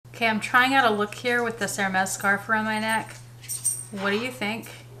Okay, I'm trying out a look here with this Hermes scarf around my neck. What do you think?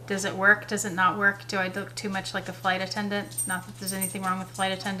 Does it work? Does it not work? Do I look too much like a flight attendant? Not that there's anything wrong with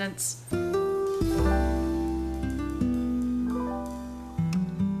flight attendants.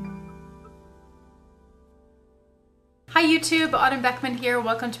 Hi YouTube, Autumn Beckman here.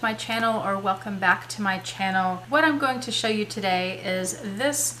 Welcome to my channel, or welcome back to my channel. What I'm going to show you today is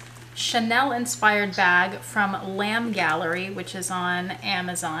this Chanel inspired bag from Lam Gallery, which is on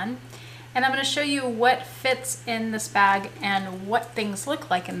Amazon. And I'm going to show you what fits in this bag and what things look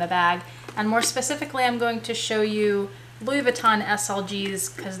like in the bag. And more specifically, I'm going to show you Louis Vuitton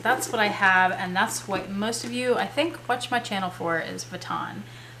SLGs, because that's what I have, and that's what most of you, I think, watch my channel for, is Vuitton.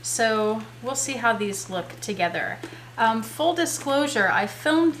 So we'll see how these look together. Full disclosure, I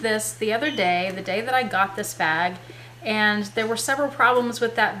filmed this the other day, the day that I got this bag, and there were several problems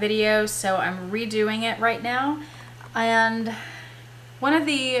with that video, so I'm redoing it right now. And one of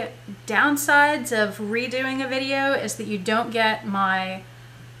the downsides of redoing a video is that you don't get my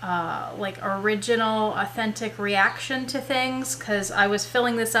like original authentic reaction to things, because I was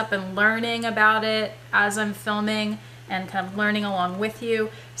filling this up and learning about it as I'm filming and kind of learning along with you.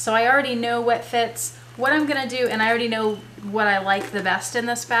 So I already know what fits, what I'm gonna do, and I already know what I like the best in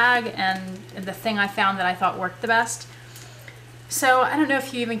this bag and the thing I found that I thought worked the best. So I don't know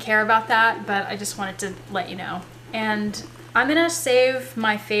if you even care about that, but I just wanted to let you know. And I'm gonna save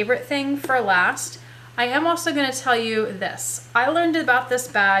my favorite thing for last. I am also gonna tell you this. I learned about this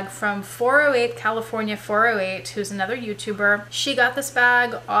bag from 408 California 408, who's another YouTuber. She got this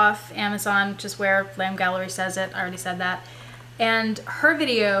bag off Amazon, which is where Lam Gallery says it. I already said that. And her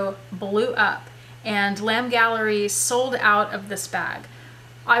video blew up, and Lam Gallery sold out of this bag.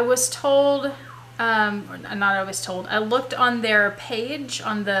 I was told, I looked on their page,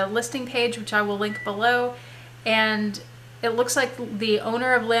 on the listing page, which I will link below, and it looks like the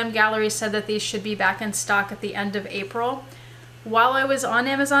owner of Lam Gallery said that these should be back in stock at the end of April. While I was on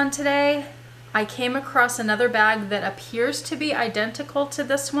Amazon today, I came across another bag that appears to be identical to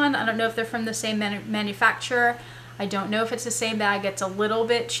this one. I don't know if they're from the same manufacturer. I don't know if it's the same bag. It's a little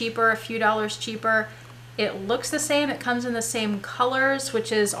bit cheaper, a few dollars cheaper. It looks the same. It comes in the same colors,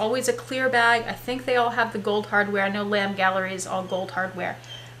 which is always a clear bag. I think they all have the gold hardware. I know Lam Gallery is all gold hardware.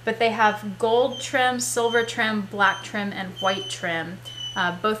 But they have gold trim, silver trim, black trim, and white trim.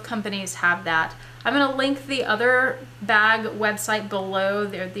 Both companies have that. I'm going to link the other bag website below.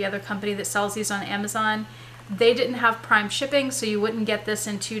 They're the other company that sells these on Amazon. They didn't have Prime shipping, so you wouldn't get this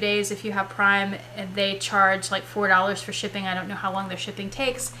in 2 days if you have Prime. They charge like $4 for shipping. I don't know how long their shipping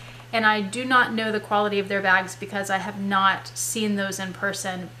takes. And I do not know the quality of their bags because I have not seen those in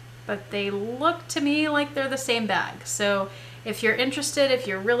person. But they look to me like they're the same bag. So if you're interested, if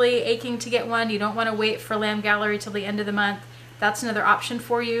you're really aching to get one, you don't want to wait for Lam Gallery till the end of the month, that's another option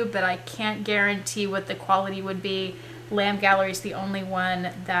for you, but I can't guarantee what the quality would be. Lam Gallery is the only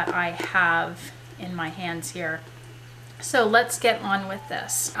one that I have in my hands here. So let's get on with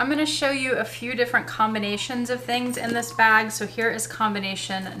this. I'm going to show you a few different combinations of things in this bag. So here is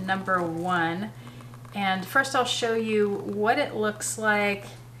combination number 1. And first I'll show you what it looks like.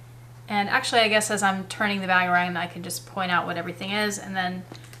 And actually, I guess as I'm turning the bag around, I can just point out what everything is, and then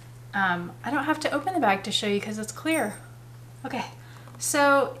I don't have to open the bag to show you because it's clear. Okay,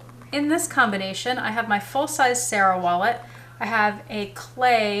 so in this combination, I have my full-size Sarah wallet. I have a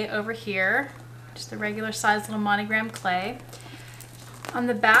clay over here, just a regular size little monogram clay. On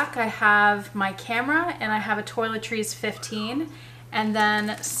the back, I have my camera, and I have a Toiletries 15. And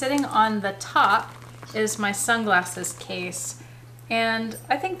then sitting on the top is my sunglasses case. And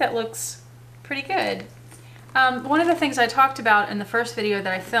I think that looks pretty good. One of the things I talked about in the first video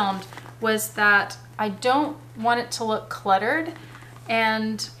that I filmed was that I don't want it to look cluttered,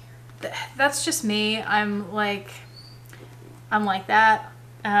 and that's just me. I'm like that.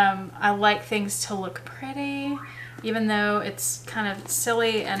 I like things to look pretty, even though it's kind of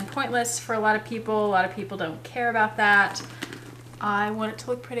silly and pointless for a lot of people. A lot of people don't care about that. I want it to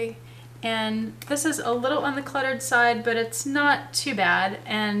look pretty. And this is a little on the cluttered side, but it's not too bad.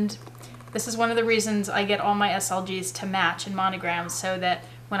 And this is one of the reasons I get all my SLGs to match in monograms, so that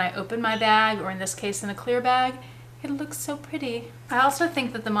when I open my bag, or in this case in a clear bag, it looks so pretty. I also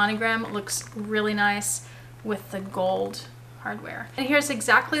think that the monogram looks really nice with the gold hardware. And here's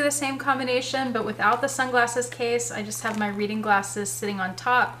exactly the same combination, but without the sunglasses case. I just have my reading glasses sitting on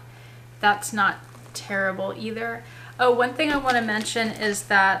top. That's not terrible either. Oh, one thing I want to mention is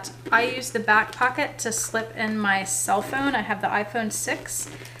that I use the back pocket to slip in my cell phone. I have the iPhone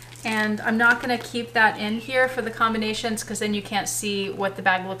 6, and I'm not going to keep that in here for the combinations, because then you can't see what the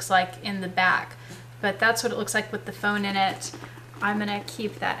bag looks like in the back. But that's what it looks like with the phone in it. I'm gonna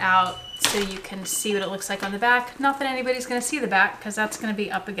keep that out so you can see what it looks like on the back. Not that anybody's gonna see the back, because that's gonna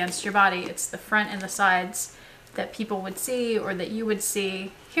be up against your body. It's the front and the sides that people would see, or that you would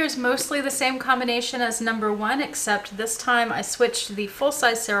see. Here's mostly the same combination as number 1, except this time I switched the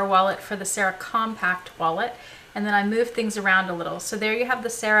full-size Sarah wallet for the Sarah compact wallet, and then I moved things around a little. So there you have the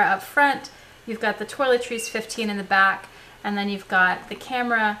Sarah up front, you've got the toiletries 15 in the back, and then you've got the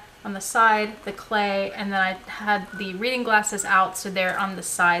camera on the side, the clay, and then I had the reading glasses out, so they're on the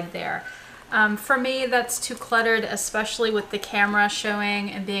side there. For me, that's too cluttered, especially with the camera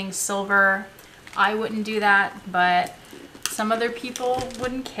showing and being silver. I wouldn't do that, but some other people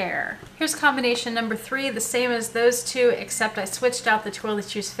wouldn't care. Here's combination number 3, the same as those two, except I switched out the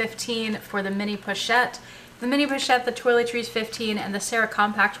toiletries 15 for the mini pochette. The mini pochette, the toiletries 15, and the Sarah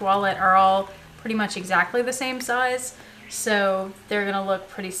compact wallet are all pretty much exactly the same size, so they're gonna look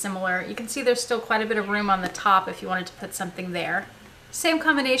pretty similar. You can see there's still quite a bit of room on the top if you wanted to put something there. Same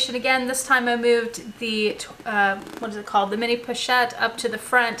combination again. This time I moved the, what is it called? The mini pochette up to the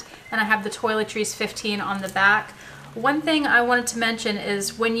front, and I have the toiletries 15 on the back. One thing I wanted to mention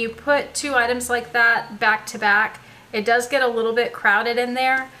is when you put 2 items like that back to back, it does get a little bit crowded in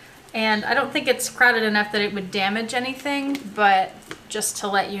there. And I don't think it's crowded enough that it would damage anything, but just to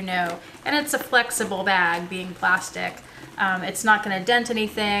let you know. And it's a flexible bag, being plastic. It's not gonna dent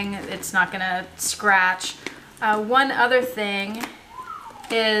anything. It's not gonna scratch. One other thing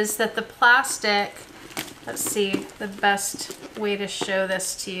is that the plastic, let's see the best way to show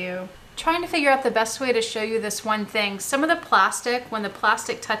this to you. Trying to figure out the best way to show you this one thing. Some of the plastic, when the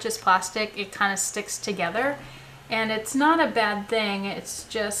plastic touches plastic, it kind of sticks together. And it's not a bad thing, it's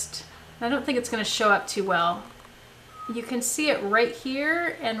just, I don't think it's gonna show up too well. You can see it right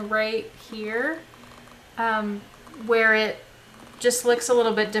here and right here, where it just looks a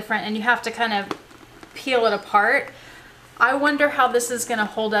little bit different, and you have to kind of peel it apart. I wonder how this is gonna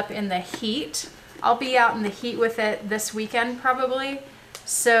hold up in the heat. I'll be out in the heat with it this weekend probably,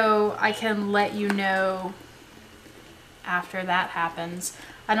 so I can let you know after that happens.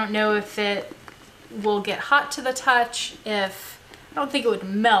 I don't know if it will get hot to the touch, I don't think it would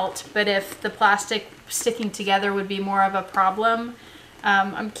melt, but if the plastic sticking together would be more of a problem.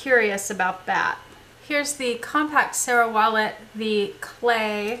 I'm curious about that. Here's the compact Sarah wallet, the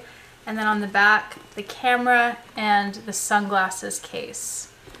clay, and then on the back, the camera and the sunglasses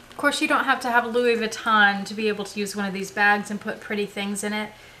case. Of course, you don't have to have Louis Vuitton to be able to use one of these bags and put pretty things in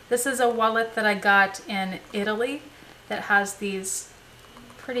it. This is a wallet that I got in Italy that has these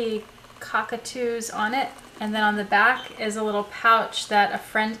pretty cockatoos on it. And then on the back is a little pouch that a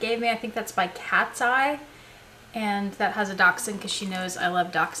friend gave me. I think that's by Cat's Eye. And that has a dachshund because she knows I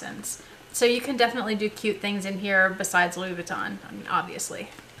love dachshunds. So you can definitely do cute things in here besides Louis Vuitton, I mean, obviously.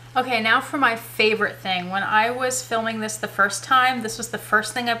 Okay, now for my favorite thing. When I was filming this the first time, this was the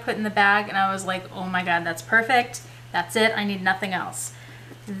first thing I put in the bag, and I was like, oh my God, that's perfect. That's it, I need nothing else.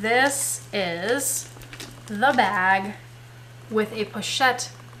 This is the bag with a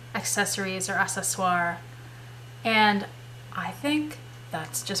pochette accessories or accessoire. And I think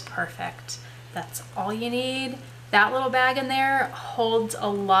that's just perfect. That's all you need. That little bag in there holds a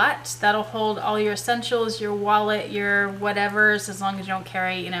lot. That'll hold all your essentials, your wallet, your whatevers, as long as you don't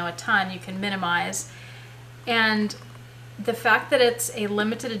carry, a ton, you can minimize. And the fact that it's a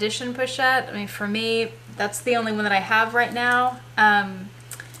limited edition pochette, I mean, for me, that's the only one that I have right now.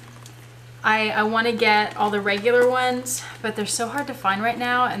 I want to get all the regular ones, but they're so hard to find right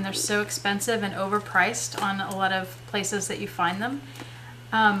now, and they're so expensive and overpriced on a lot of places that you find them.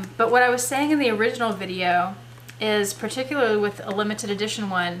 But what I was saying in the original video is, particularly with a limited edition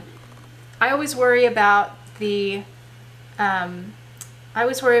one, I always worry about the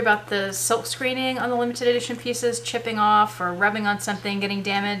silk screening on the limited edition pieces chipping off or rubbing on something, getting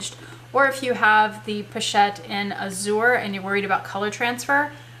damaged, or if you have the pochette in azure and you're worried about color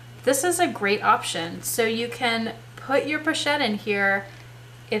transfer, this is a great option. So you can put your pochette in here,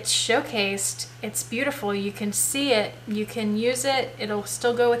 it's showcased, it's beautiful, you can see it, you can use it, it'll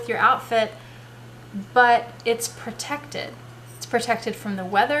still go with your outfit, but it's protected. It's protected from the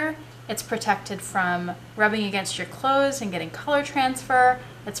weather, it's protected from rubbing against your clothes and getting color transfer,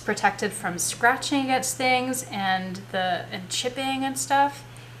 it's protected from scratching against things and chipping and stuff.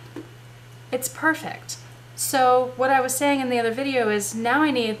 It's perfect. So what I was saying in the other video is now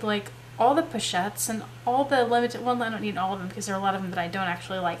I need like all the pochettes and all the limited, well, I don't need all of them because there are a lot of them that I don't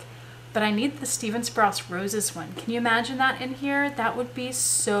actually like, but I need the Steven Sprouse Roses one. Can you imagine that in here? That would be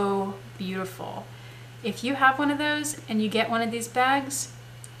so beautiful. If you have one of those and you get one of these bags,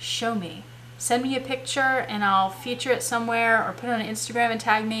 show me. Send me a picture and I'll feature it somewhere or put it on Instagram and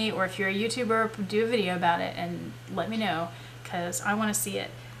tag me, or if you're a YouTuber, do a video about it and let me know. because I want to see it.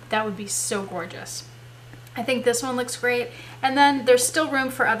 That would be so gorgeous. I think this one looks great. And then there's still room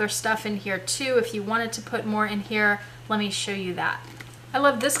for other stuff in here too. If you wanted to put more in here, let me show you that. I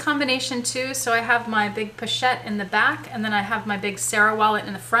love this combination too. So I have my big pochette in the back, and then I have my big Sarah wallet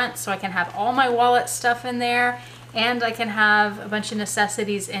in the front, so I can have all my wallet stuff in there, and I can have a bunch of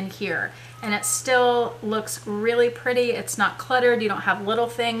necessities in here. And it still looks really pretty. It's not cluttered. You don't have little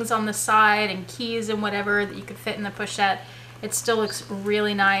things on the side and keys and whatever that you could fit in the pochette. It still looks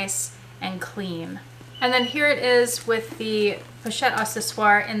really nice and clean. And then here it is with the pochette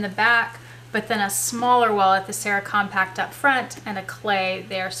accessoire in the back, but then a smaller wallet, the Sarah Compact up front, and a clay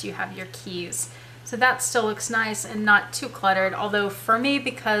there so you have your keys. So that still looks nice and not too cluttered, although for me,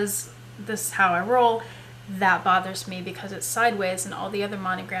 because this is how I roll, that bothers me because it's sideways and all the other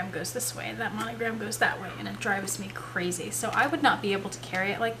monogram goes this way and that monogram goes that way, and it drives me crazy. So I would not be able to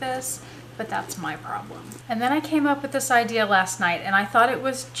carry it like this, but that's my problem. And then I came up with this idea last night, and I thought it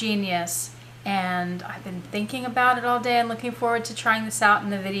was genius, and I've been thinking about it all day and looking forward to trying this out in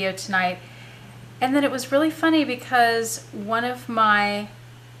the video tonight. And then it was really funny because one of my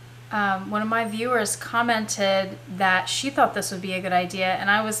viewers commented that she thought this would be a good idea, and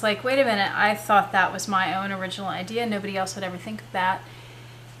I was like, wait a minute, I thought that was my own original idea. Nobody else would ever think of that.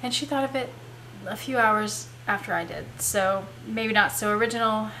 And she thought of it a few hours after I did. So maybe not so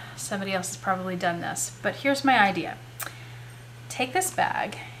original. Somebody else has probably done this. But here's my idea. Take this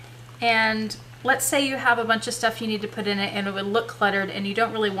bag, and let's say you have a bunch of stuff you need to put in it and it would look cluttered and you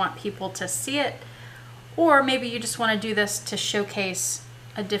don't really want people to see it, or maybe you just want to do this to showcase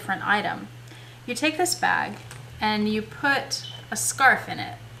a different item. You take this bag and you put a scarf in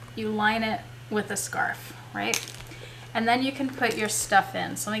it. You line it with a scarf, right? And then you can put your stuff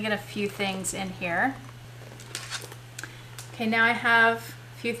in. So let me get a few things in here. Okay, now I have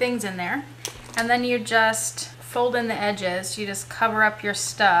a few things in there. And then you just fold in the edges. You just cover up your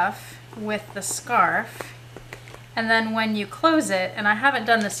stuff with the scarf. And then when you close it, and I haven't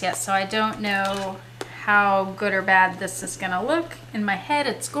done this yet, so I don't know how good or bad this is gonna look. In my head,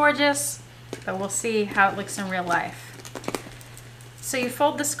 it's gorgeous, but we'll see how it looks in real life. So you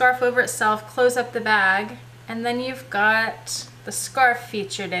fold the scarf over itself, close up the bag, and then you've got the scarf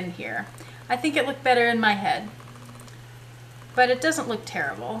featured in here. I think it looked better in my head, but it doesn't look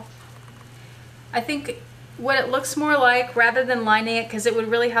terrible. I think what it looks more like, rather than lining it, because it would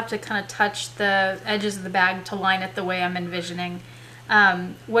really have to kind of touch the edges of the bag to line it the way I'm envisioning.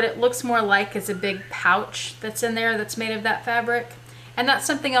 What it looks more like is a big pouch that's in there that's made of that fabric. And that's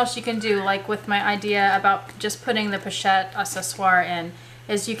something else you can do, like with my idea about just putting the pochette accessoire in,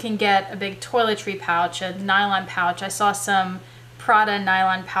 is you can get a big toiletry pouch, a nylon pouch. I saw some Prada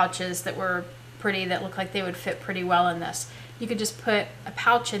nylon pouches that were pretty, that look like they would fit pretty well in this. You could just put a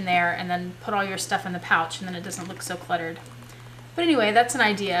pouch in there and then put all your stuff in the pouch, and then it doesn't look so cluttered. But anyway, that's an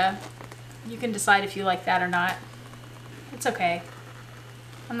idea. You can decide if you like that or not. It's okay.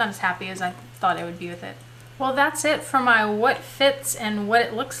 I'm not as happy as I thought I would be with it. Well, that's it for my what fits and what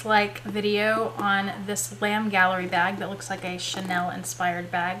it looks like video on this Lam Gallery bag that looks like a Chanel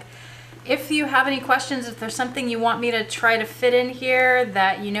inspired bag. If you have any questions, if there's something you want me to try to fit in here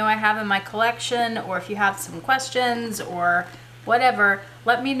that you know I have in my collection, or if you have some questions or whatever,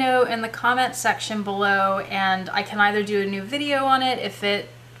 let me know in the comment section below, and I can either do a new video on it if it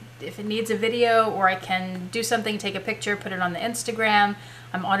needs a video, or I can do something, take a picture, put it on the Instagram.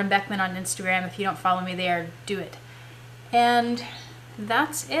 I'm Autumn Beckman on Instagram. If you don't follow me there, do it. And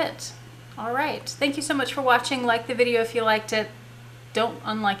that's it. All right. Thank you so much for watching. Like the video if you liked it. Don't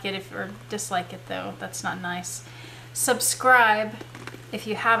unlike it or dislike it though. That's not nice. Subscribe if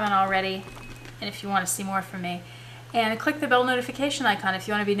you haven't already, and if you want to see more from me. And click the bell notification icon if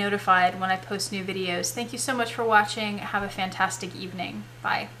you want to be notified when I post new videos. Thank you so much for watching. Have a fantastic evening.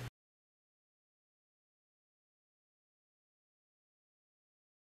 Bye.